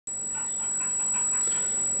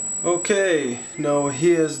Okay, now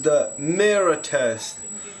here's the mirror test.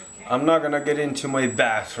 I'm not gonna get into my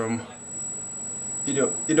bathroom.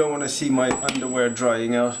 You don't want to see my underwear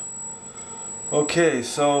drying out. Okay,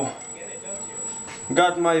 so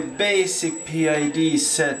got my basic PID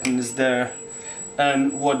settings there,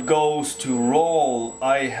 and what goes to roll,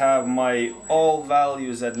 I have my all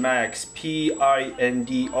values at max,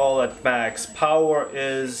 PID all at max. Power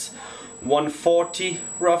is 140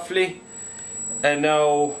 roughly, and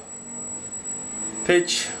now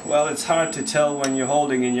pitch, well, it's hard to tell when you're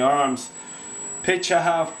holding in your arms. Pitch, I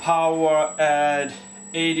have power at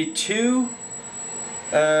 82.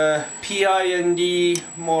 PID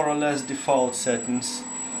more or less default settings.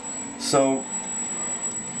 So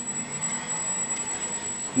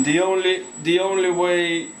the only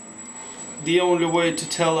way to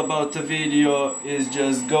tell about the video is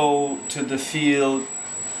just go to the field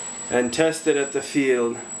and test it at the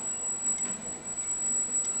field.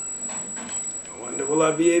 I wonder, will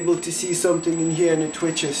I be able to see something in here and it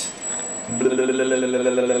twitches?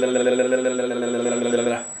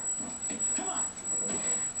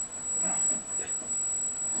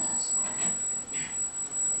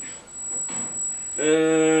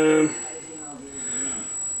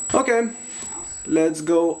 Okay, let's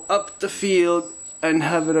go up the field and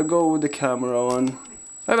have it a go with the camera on.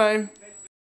 Bye bye.